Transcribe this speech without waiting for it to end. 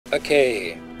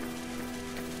Okay.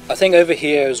 I think over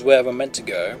here is where we're meant to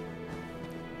go.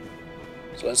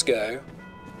 So let's go.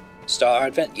 Start our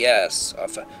advent. Yes.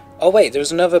 Oh wait,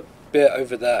 there's another bit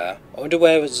over there. I wonder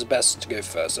where was the best to go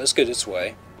first. Let's go this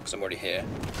way, because I'm already here.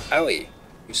 Owie.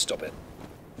 You stop it.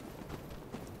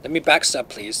 Let me backstab,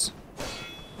 please.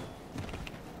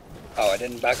 Oh, I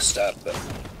didn't backstab, but...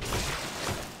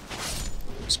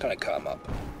 just kind of cut him up.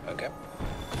 Okay.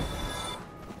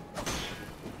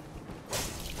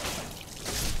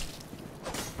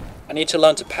 I need to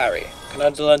learn to parry. Can I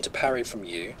learn to parry from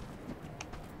you?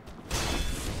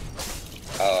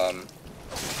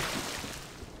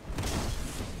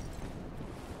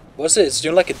 What's it? It's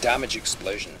doing like a damage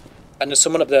explosion. And there's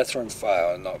someone up there throwing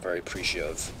fire. I'm not very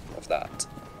appreciative of that.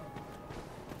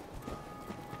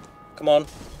 Come on.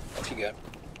 Off you go.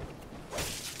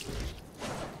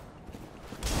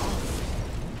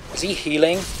 Is he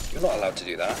healing? You're not allowed to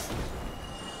do that.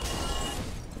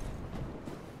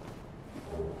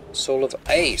 Soul of...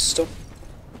 Hey, stop.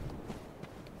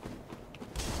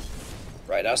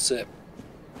 Right, that's it.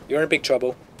 You're in big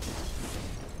trouble.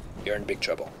 You're in big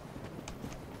trouble.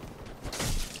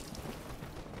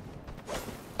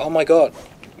 Oh my god.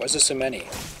 Why is there so many?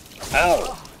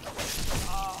 Ow.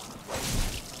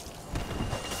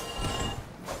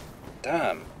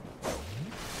 Damn.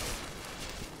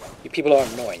 You people are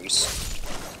annoying. You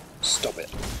stop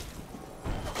it.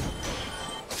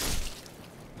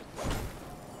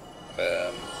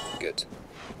 Good.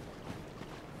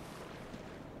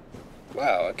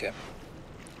 Wow, okay.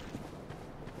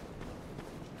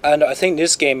 And I think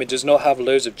this game, it does not have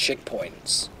loads of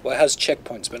checkpoints. Well, it has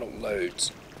checkpoints, but not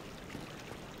loads.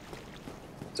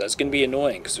 So that's going to be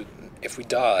annoying, because if we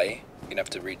die, we're going to have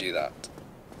to redo that.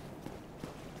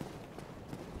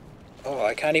 Oh,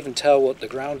 I can't even tell what the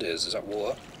ground is. Is that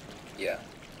water? Yeah.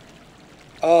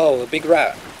 Oh, a big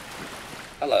rat.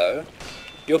 Hello.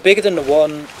 You're bigger than the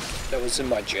one that was in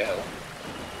my jail.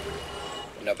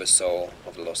 Another soul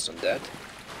of the lost undead.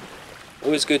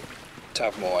 Always good to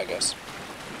have more, I guess.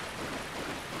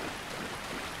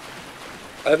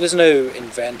 I hope there's no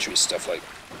inventory stuff like...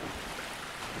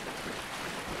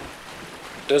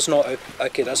 Does not open...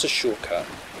 Okay, that's a shortcut.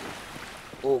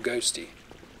 Oh, ghosty.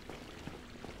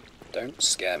 Don't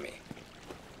scare me.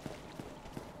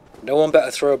 No one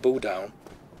better throw a ball down.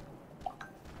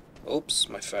 Oops,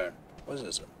 my phone. What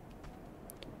is it?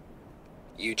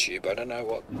 YouTube, I don't know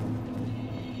what.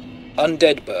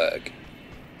 Undead Burg.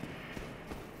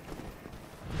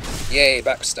 Yay,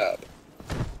 backstab.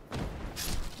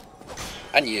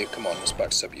 And you, come on, let's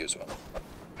backstab you as well.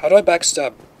 How do I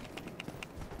backstab?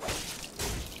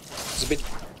 It's a bit...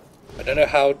 I don't know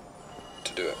how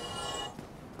to do it.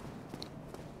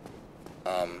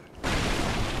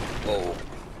 Whoa.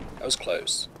 That was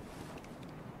close.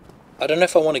 I don't know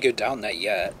if I want to go down there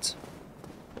yet.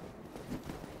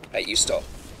 Hey, you stop.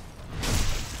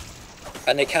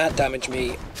 And they can't damage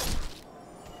me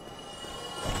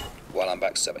while I'm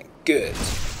backstabbing. Good.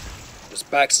 Just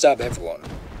backstab everyone.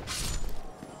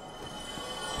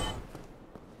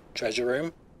 Treasure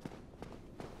room.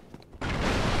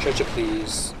 Treasure,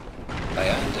 please. I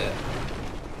earned it.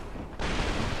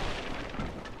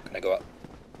 Can I go up?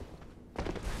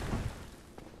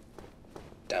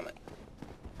 Damn it.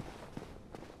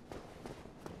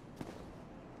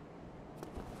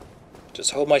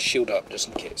 Just hold my shield up, just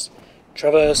in case.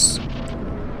 Traverse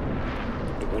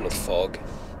the wall of fog.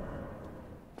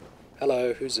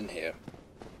 Hello, who's in here?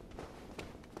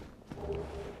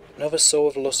 Another soul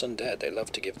of lost undead. They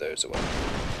love to give those away.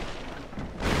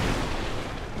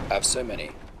 I have so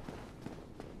many.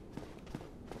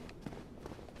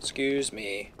 Excuse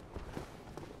me.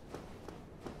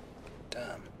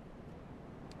 Damn.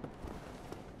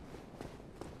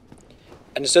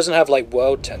 And this doesn't have like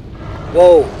world tent.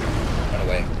 Whoa! Run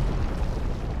away.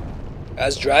 It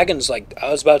has dragons, like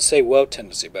I was about to say world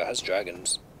tendency, but it has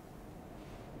dragons.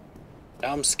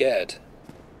 Now I'm scared.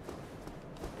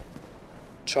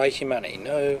 Try humanity.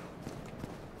 No.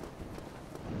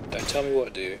 Don't tell me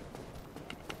what to do.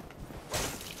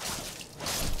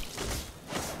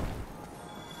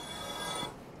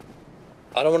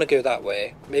 I don't want to go that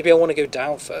way. Maybe I want to go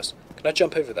down first. Can I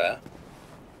jump over there?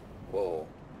 Whoa.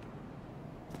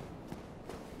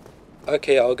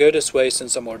 Okay, I'll go this way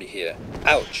since I'm already here.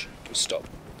 Ouch. Stop.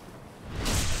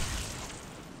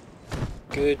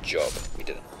 Good job. We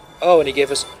did it. Oh, and he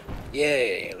gave us...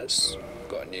 Yay. Let's...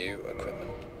 Got new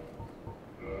equipment.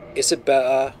 Is it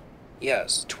better?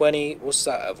 Yes. 20. What's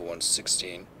that other one?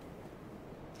 16.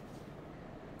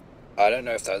 I don't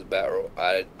know if that's better or...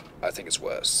 I think it's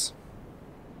worse.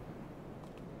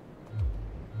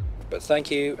 But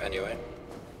thank you, anyway.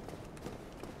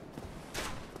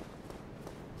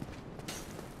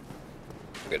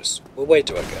 goodness. Well, where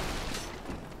do I go?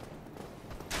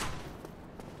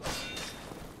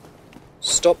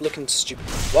 Stop looking stupid.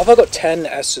 Why have I got 10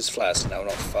 Estus flasks now,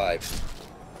 not 5?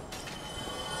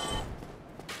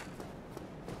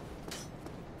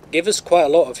 Give us quite a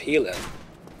lot of healing.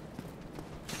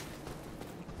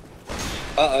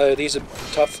 Uh-oh, these are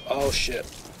tough. Oh, shit.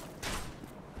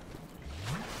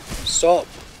 Stop.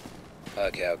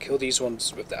 Okay, I'll kill these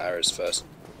ones with the arrows first.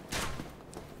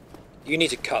 You need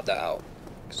to cut that out.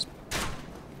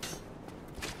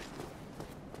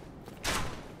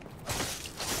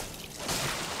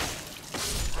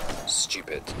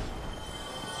 Stupid.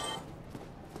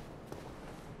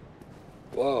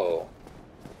 Whoa.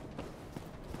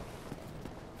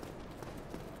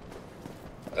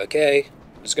 Okay,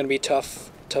 it's gonna be a tough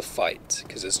fight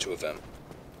because there's 2 of them.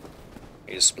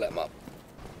 You just split them up.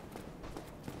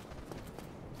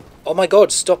 Oh my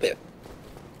god, stop it!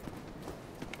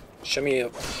 Show me a...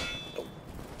 Oh.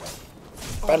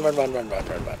 Run, run, run, run, run,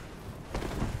 run, run.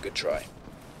 Good try.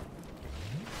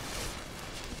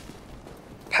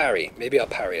 Parry. Maybe I'll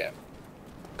parry it.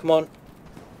 Come on.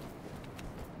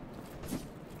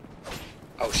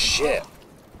 Oh shit.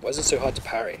 Why is it so hard to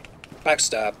parry?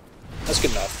 Backstab. That's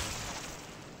good enough.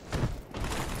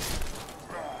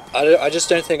 I just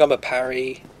don't think I'm a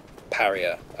parrier.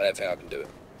 I don't think I can do it.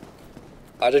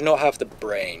 I do not have the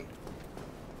brain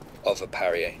of a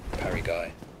parry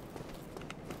guy.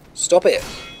 Stop it!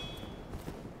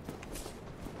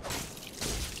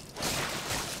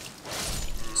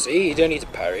 See, you don't need to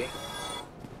parry.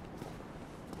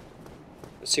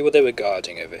 Let's see what they were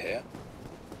guarding over here.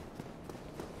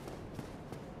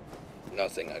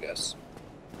 Nothing, I guess.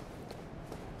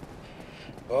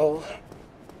 Well...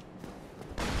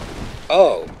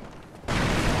 Oh!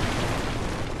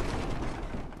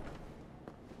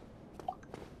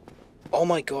 Oh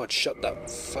my god, shut that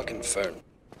fucking phone.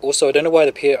 Also, I don't know why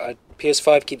the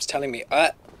PS5 keeps telling me,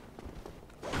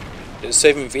 it's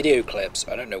saving video clips,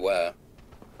 I don't know where.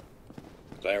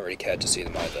 I don't really care to see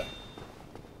them either.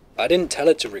 I didn't tell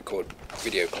it to record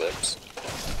video clips.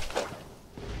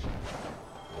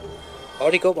 I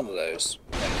already got one of those.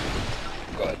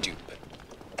 Got a dupe.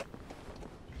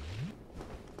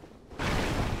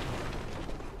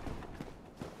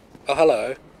 Oh,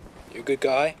 hello. You a good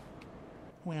guy?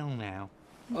 Well now,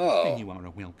 oh. Then you are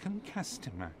a welcome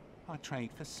customer. I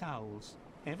trade for souls.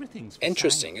 Everything's for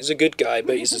interesting. sale. He's a good guy,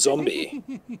 but he's a zombie.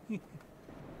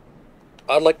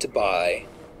 I'd like to buy...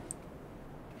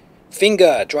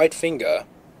 Finger! Dried finger.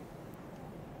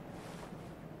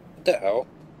 What the hell?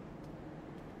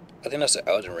 I think that's an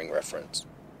Elden Ring reference.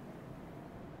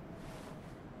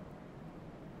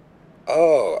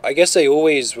 Oh, I guess they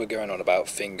always were going on about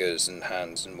fingers and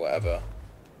hands and whatever.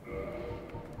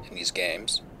 In these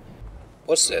games.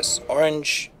 What's this?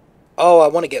 Orange. Oh, I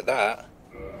want to get that.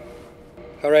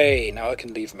 Hooray, now I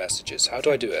can leave messages. How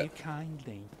do I do it?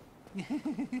 Kindly.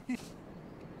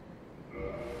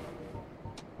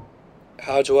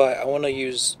 How do I want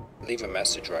to leave a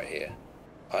message right here.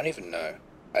 I don't even know.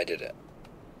 I did it.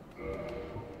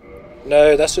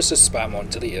 No, that's just a spam one.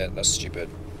 Delete it. That's stupid.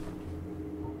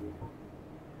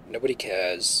 Nobody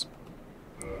cares.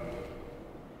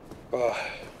 Oh,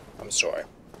 I'm sorry.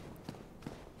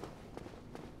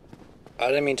 I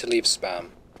didn't mean to leave spam.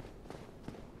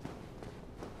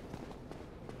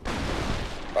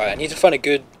 Right, I need to find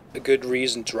a good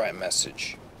reason to write a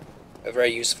message. A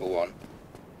very useful one.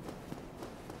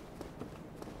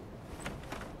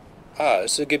 Ah,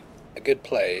 this is a good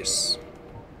place.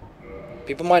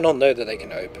 People might not know that they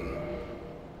can open.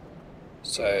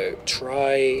 So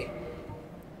try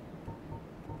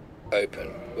open.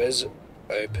 Where's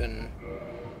open?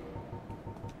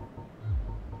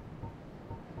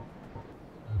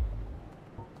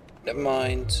 Never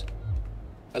mind.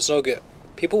 That's not good.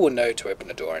 People will know to open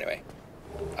the door anyway.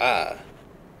 Ah.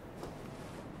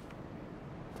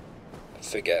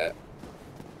 Forget it.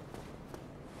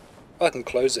 Oh, I can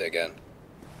close it again.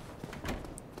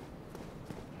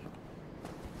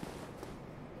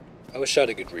 I wish I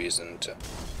had a good reason to...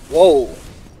 Whoa!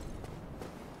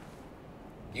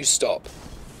 You stop.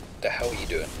 The hell are you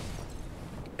doing?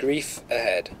 Grief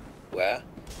ahead. Where?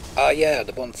 Ah, yeah,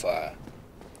 the bonfire.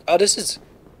 Oh, this is...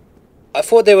 I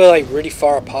thought they were like really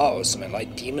far apart or something,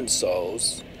 like Demon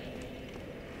Souls.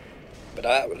 But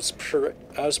I was pretty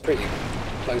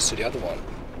close to the other one.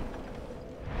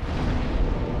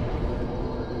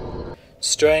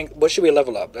 Strength. What should we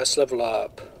level up? Let's level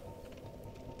up.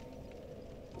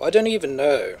 Well, I don't even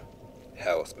know.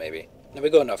 Health, maybe. No, we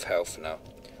got enough health for now.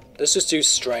 Let's just do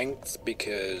strength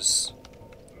because...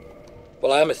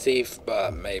 Well, I am a thief,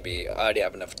 but maybe I already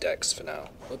have enough dex for now.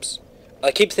 Whoops.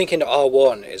 I keep thinking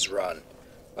R1 is run.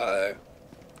 Uh-oh.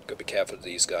 Gotta be careful of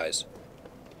these guys.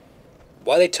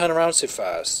 Why they turn around so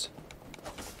fast?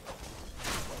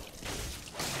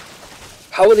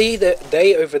 How are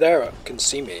they over there can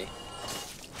see me?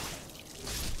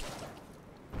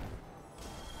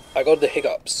 I got the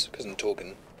hiccups because I'm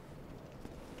talking.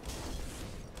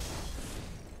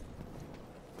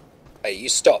 Hey, you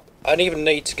stop. I don't even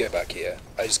need to go back here.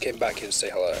 I just came back here to say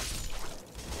hello.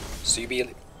 So you be...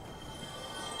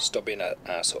 Stop being an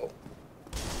asshole.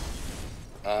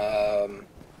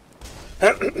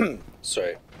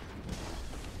 Sorry.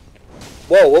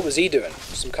 Whoa, what was he doing?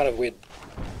 Some kind of weird...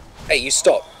 Hey, you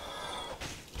stop.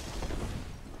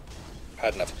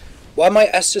 Had enough. Why my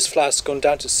Estus flask gone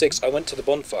down to 6? I went to the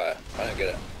bonfire. I don't get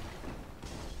it.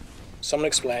 Someone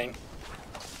explain.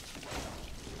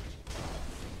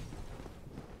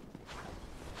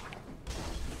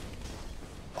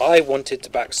 I wanted to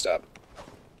backstab.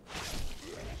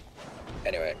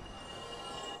 Anyway.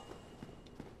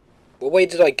 What way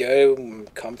did I go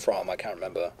come from? I can't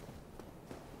remember.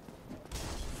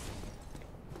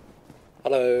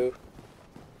 Hello.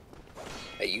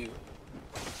 Hey, you.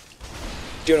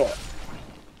 Do you know what?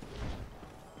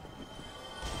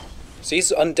 So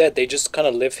these undead, they just kind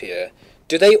of live here.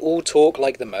 Do they all talk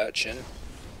like the merchant?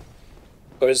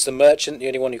 Or is the merchant the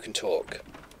only one who can talk?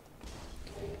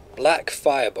 Black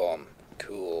firebomb.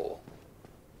 Cool.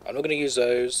 I'm not going to use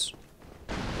those.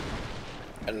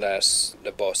 Unless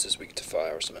the boss is weak to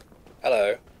fire or something.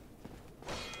 Hello.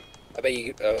 I bet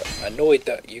you are annoyed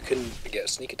that you couldn't get a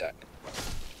sneak attack.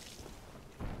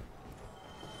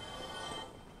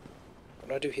 What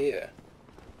do I do here?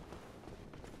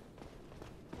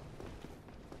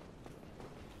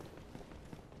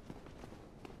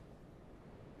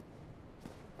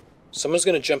 Someone's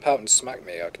going to jump out and smack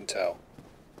me, I can tell.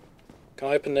 Can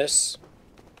I open this?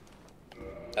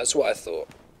 That's what I thought.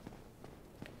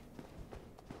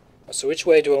 So which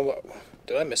way do I...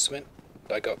 Did I miss something?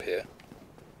 Did I go up here?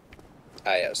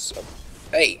 Ah, yes.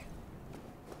 Hey!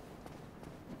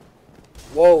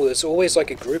 Whoa, there's always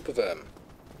like a group of them.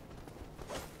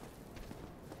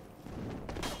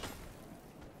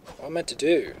 What am I meant to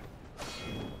do?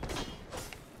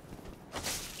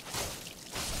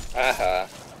 Aha.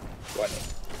 What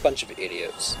a bunch of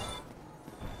idiots.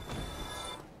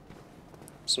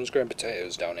 Someone's growing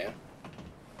potatoes down here.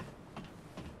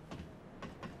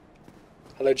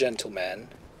 Hello, gentlemen.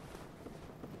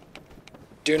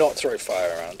 Do not throw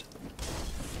fire around.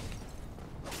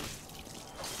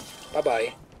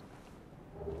 Bye-bye.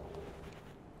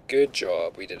 Good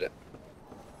job, we did it.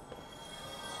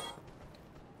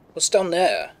 What's down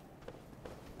there?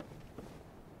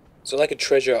 Is there like a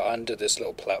treasure under this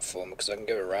little platform? Because I can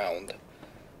go around.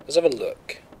 Let's have a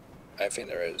look. I think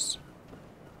there is.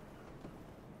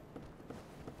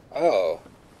 Oh.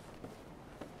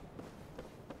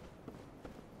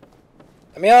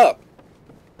 Let me up!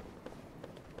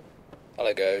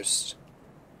 Hello, ghost.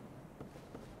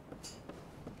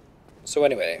 So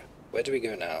anyway, where do we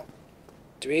go now?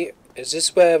 Is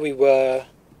this where we were?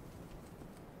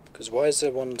 Because why is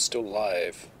there one still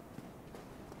live?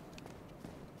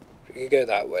 We could go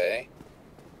that way.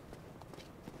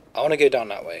 I want to go down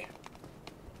that way.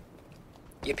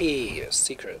 Yippee! A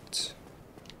secret.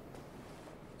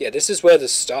 Yeah, this is where the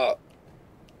start...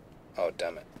 Oh,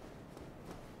 damn it.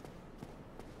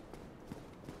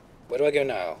 Where do I go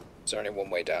now? Is there only one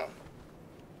way down?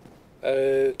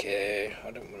 Okay,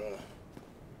 I don't wanna...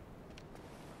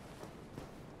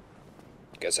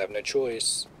 Guess I have no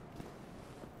choice.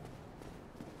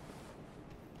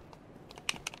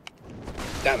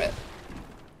 Damn it.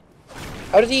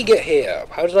 How did he get here?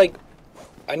 How did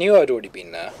I knew I'd already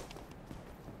been there.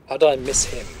 How did I miss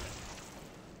him?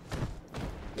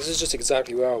 This is just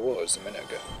exactly where I was a minute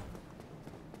ago.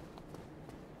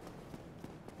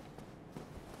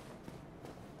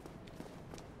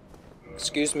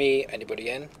 Excuse me, anybody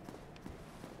in?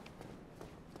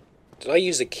 Did I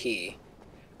use a key?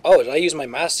 Oh, did I use my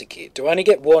master key? Do I only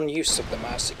get one use of the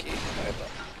master key?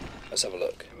 Let's have a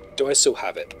look. Do I still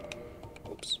have it?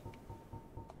 Oops.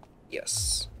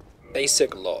 Yes.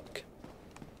 Basic lock.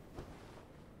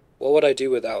 What would I do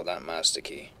without that master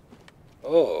key?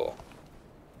 Oh.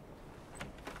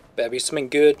 Better be something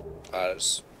good.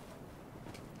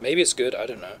 Maybe it's good, I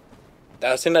don't know.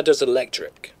 I think that does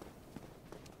electric.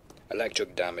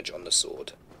 Electric damage on the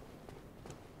sword.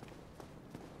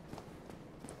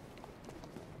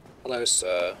 Hello,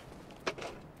 sir.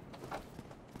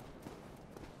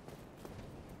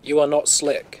 You are not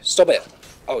slick. Stop it.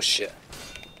 Oh, shit.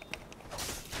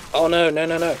 Oh, no, no,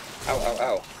 no, no. Ow, ow,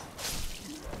 ow.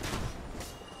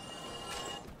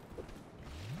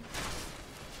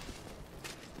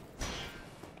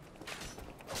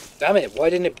 Damn it, why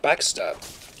didn't it backstab?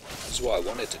 That's what I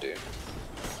wanted to do.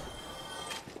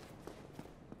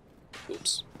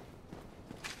 Oops.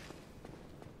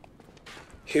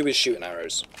 Who is shooting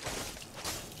arrows?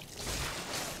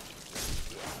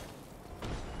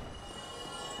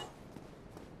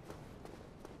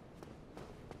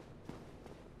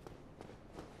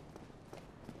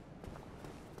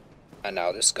 And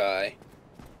now this guy.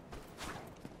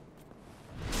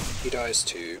 He dies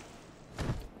too.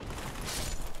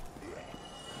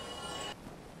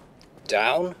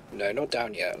 Down? No, not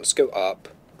down yet. Let's go up.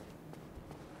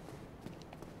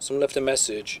 Someone left a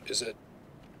message. Is it?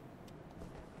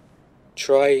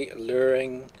 Try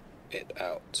luring it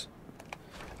out.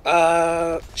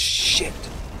 Shit.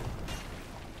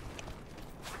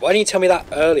 Why didn't you tell me that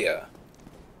earlier?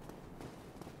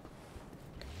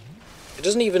 It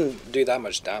doesn't even do that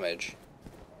much damage.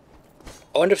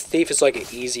 I wonder if Thief is like an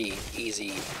easy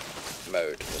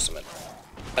mode or something.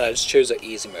 And I just chose an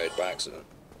easy mode by accident.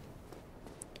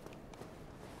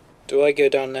 Do I go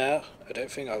down there? I don't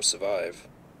think I'll survive.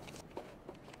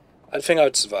 I think I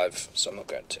would survive, so I'm not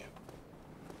going to.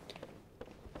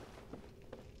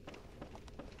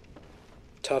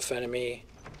 Tough enemy.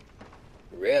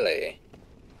 Really?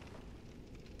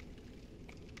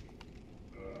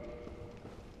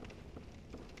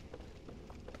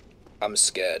 I'm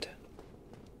scared.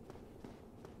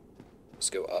 Let's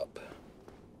go up.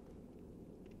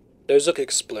 Those look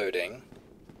exploding.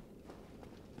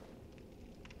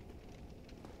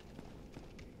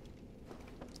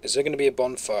 Is there going to be a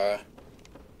bonfire?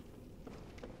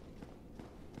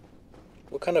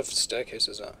 What kind of staircase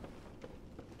is that?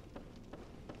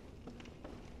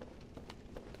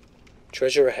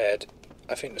 Treasure ahead.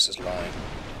 I think this is lying.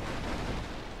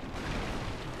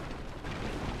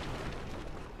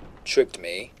 Tricked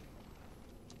me.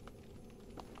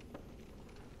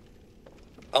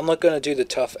 I'm not going to do the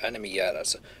tough enemy yet.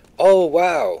 That's oh,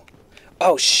 wow.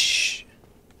 Oh, shh.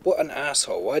 What an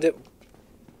asshole. Where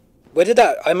did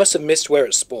that... I must have missed where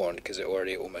it spawned, because it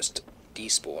already almost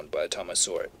despawned by the time I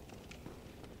saw it.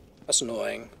 That's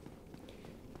annoying.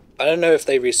 I don't know if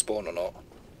they respawn or not.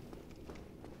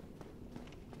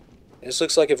 This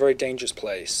looks like a very dangerous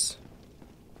place.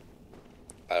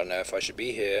 I don't know if I should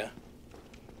be here.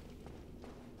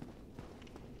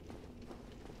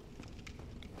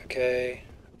 Okay,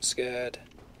 I'm scared.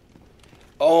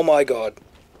 Oh my god.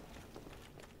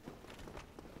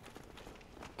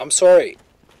 I'm sorry.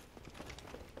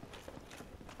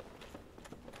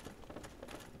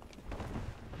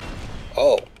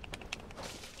 Oh.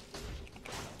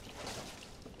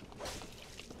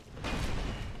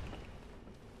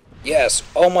 Yes.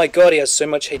 Oh my god, he has so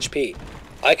much HP.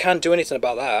 I can't do anything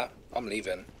about that. I'm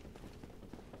leaving.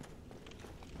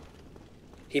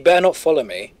 He better not follow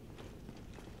me.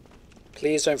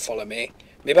 Please don't follow me.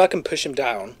 Maybe I can push him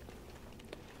down.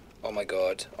 Oh my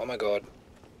god. Oh my god.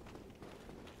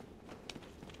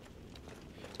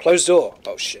 Closed door.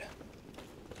 Oh shit.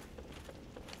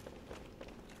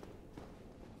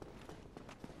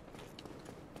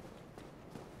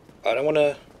 I don't want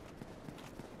to...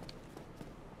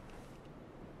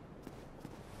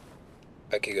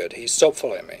 Okay, good. He stopped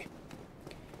following me.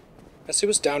 Let's see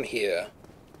what's down here.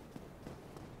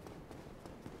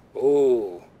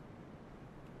 Ooh.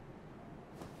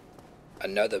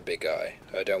 Another big guy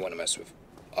who I don't want to mess with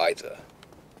either.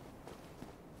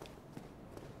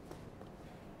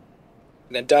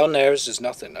 And then down there is just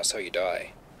nothing. That's how you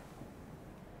die.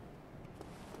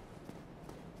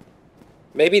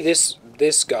 Maybe this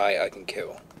guy I can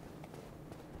kill.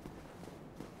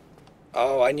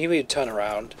 Oh, I knew he'd turn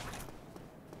around.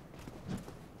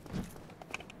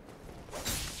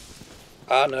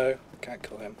 Ah, no. Can't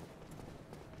kill him.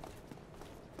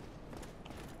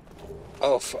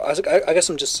 Oh, I guess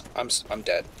I'm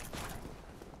dead.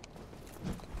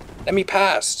 Let me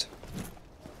past.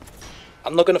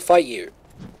 I'm not gonna fight you.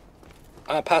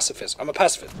 I'm a pacifist. I'm a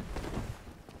pacifist.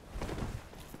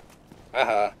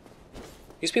 Aha.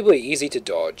 These people are easy to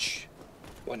dodge.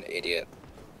 What an idiot.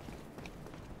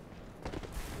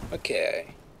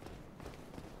 Okay.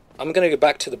 I'm gonna go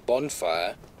back to the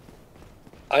bonfire.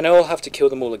 I know I'll have to kill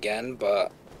them all again,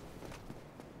 but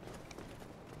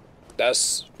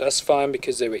that's fine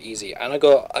because they were easy, and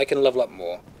I can level up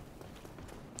more.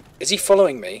 Is he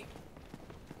following me?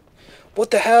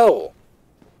 What the hell?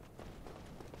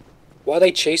 Why are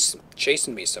they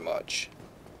chasing me so much?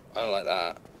 I don't like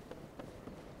that.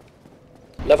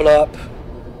 Level up,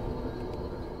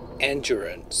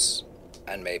 endurance,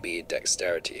 and maybe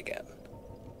dexterity again.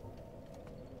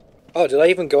 Oh, did I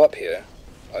even go up here?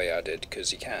 Oh yeah, I did,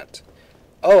 because you can't.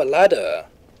 Oh, a ladder!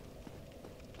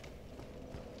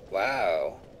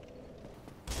 Wow.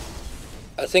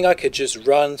 I think I could just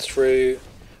run through...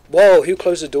 Whoa, who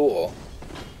closed the door?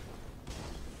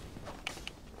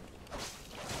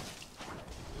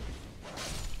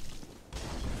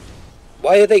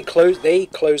 Why are they close? They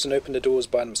close and open the doors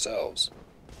by themselves.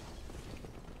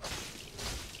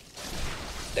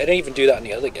 They don't even do that in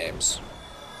the other games.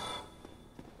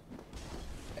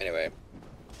 Anyway.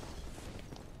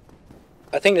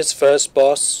 I think this first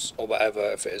boss, or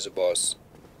whatever, if it is a boss,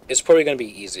 it's probably going to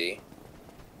be easy.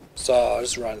 So I'll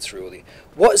just run through all the...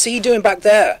 What is he doing back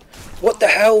there? What the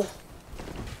hell?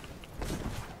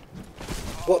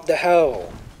 What the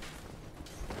hell?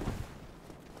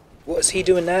 What is he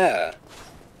doing there?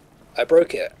 I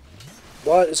broke it.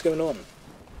 What is going on?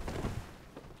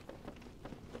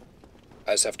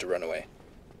 I just have to run away.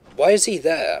 Why is he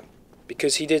there?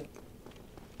 Because he did...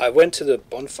 I went to the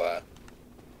bonfire.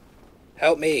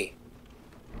 Help me.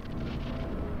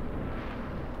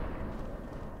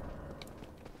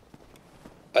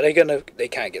 Are they gonna... They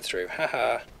can't get through.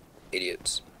 Haha.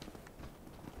 Idiots.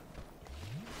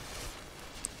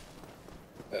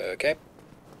 Okay.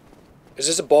 Is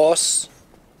this a boss?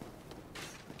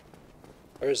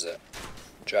 Where is it?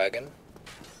 Dragon.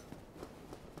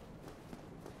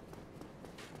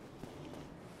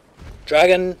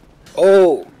 Dragon.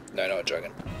 Oh no, not a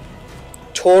dragon.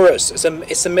 Taurus. It's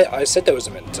a. I said there was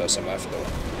a minotaur somewhere. I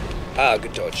forgot. Ah,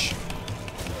 good dodge.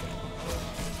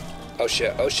 Oh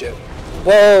shit! Oh shit!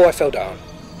 Whoa! I fell down.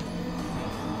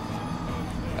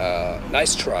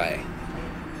 Nice try.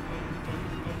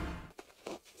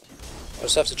 I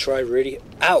just have to try really.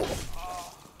 Ow!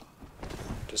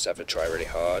 Just have to try really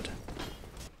hard.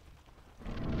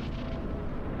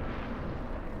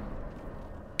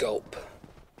 Gulp.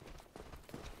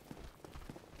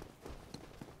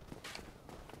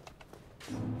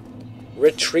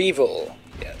 Retrieval.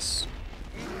 Yes.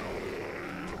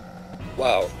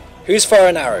 Wow. Who's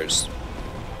firing arrows?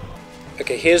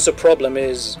 Okay, here's the problem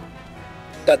is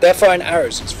that they're firing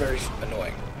arrows. It's very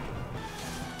annoying.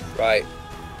 Right.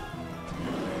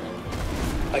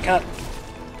 I can't...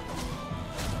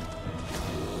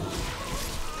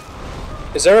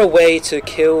 Is there a way to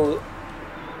kill...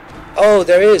 Oh,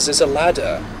 there is. There's a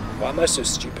ladder. Why am I so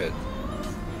stupid?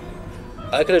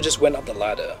 I could have just went up the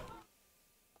ladder.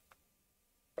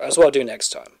 That's what I'll do next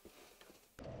time.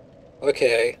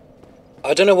 Okay.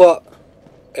 I don't know what...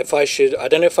 If I should... I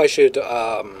don't know if I should,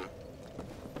 Oh,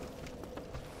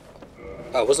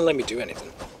 it wasn't letting me do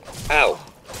anything. Ow.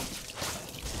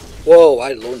 Whoa,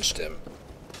 I launched him.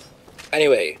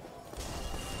 Anyway.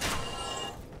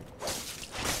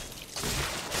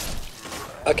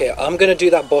 Okay, I'm gonna do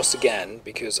that boss again,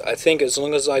 because I think as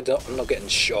long as I'm not getting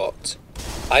shot,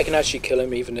 I can actually kill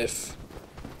him even if...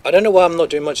 I don't know why I'm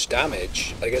not doing much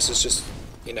damage. I guess it's just,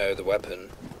 you know, the weapon.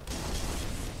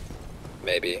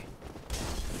 Maybe.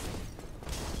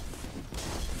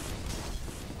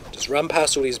 Just run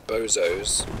past all these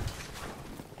bozos.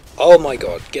 Oh my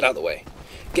god, get out of the way.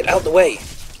 Get out of the way!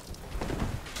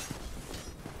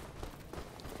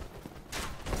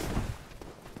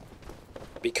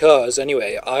 Because,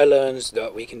 anyway, I learned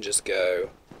that we can just go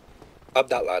up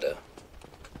that ladder.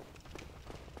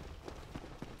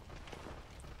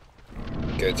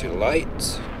 Go to the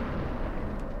light.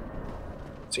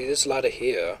 See this ladder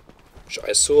here, which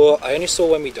I only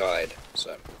saw when we died,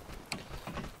 so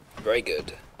very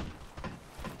good.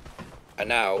 And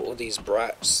now all these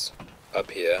brats up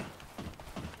here.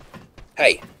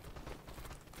 Hey!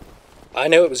 I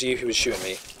know it was you who was shooting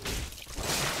me.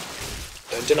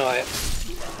 Don't deny it.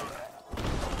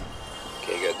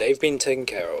 Okay, good. They've been taken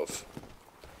care of.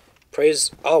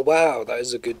 Praise... Oh, wow, that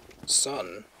is a good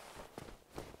sun.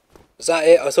 Is that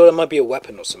it? I thought it might be a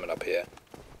weapon or something up here.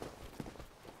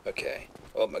 Okay.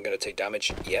 Oh, am I going to take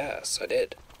damage? Yes, I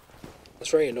did. That's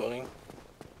very annoying.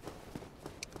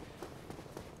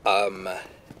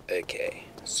 Okay.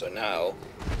 So now...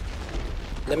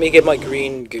 Let me get my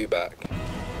green goo back.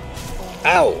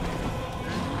 Ow!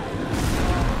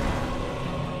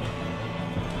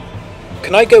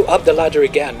 Can I go up the ladder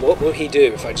again? What will he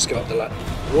do if I just go up the ladder?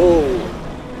 Whoa!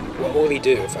 What will he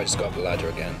do if I just go up the ladder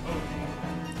again?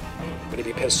 Will he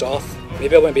be pissed off?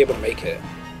 Maybe I won't be able to make it.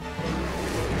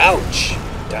 Ouch!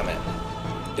 Damn it.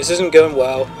 This isn't going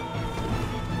well.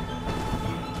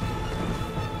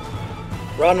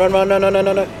 Run, run, run, no, no, no,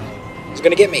 no, no. He's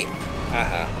gonna get me.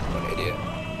 Haha, what an idiot.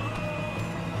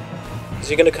 Is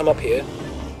he gonna come up here?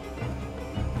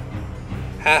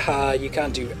 Haha, you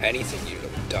can't do anything, you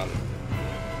look dumb.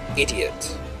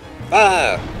 Idiot.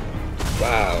 Ah!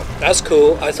 Wow, that's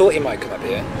cool. I thought he might come up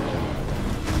here.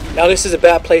 Now this is a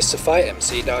bad place to fight him.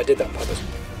 See, now I did that on purpose.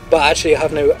 But actually I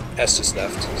have no Estus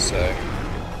left, so...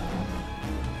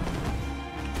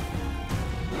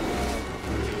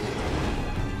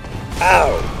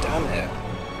 Ow! Damn it.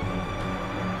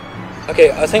 Okay,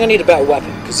 I think I need a better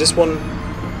weapon, because this one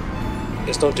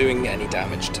is not doing any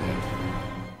damage to him.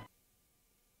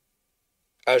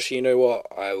 Actually, you know what?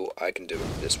 I can do it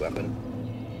with this weapon.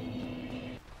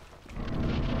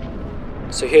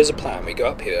 So here's a plan. We go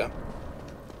up here.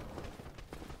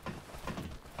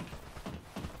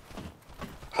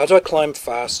 How do I climb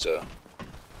faster?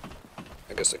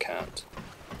 I guess I can't.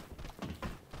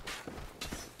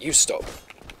 You stop.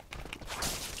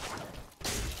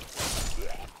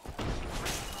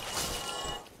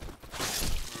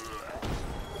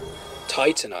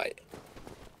 Titanite.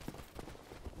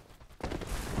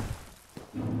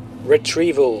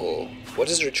 Retrieval. What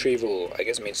is retrieval? I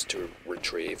guess it means to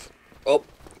retrieve. Oh,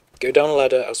 go down a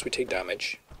ladder else we take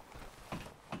damage.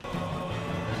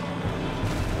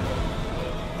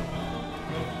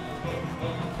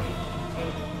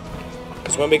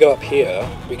 Because when we go up here,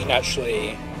 we can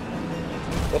actually...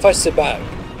 What if I sit back?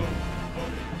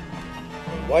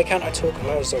 Why can't I talk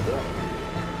loud as I want?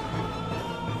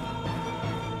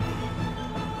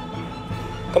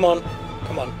 Come on,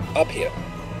 come on, up here.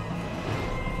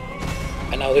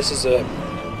 And now this is a...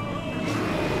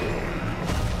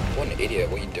 What an idiot,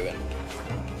 what are you doing?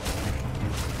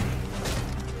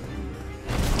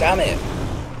 Damn it!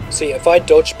 See, if I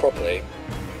dodge properly...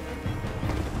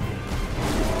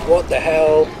 What the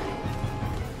hell?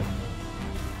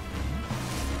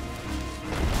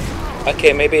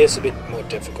 Okay, maybe it's a bit more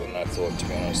difficult than I thought, to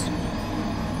be honest.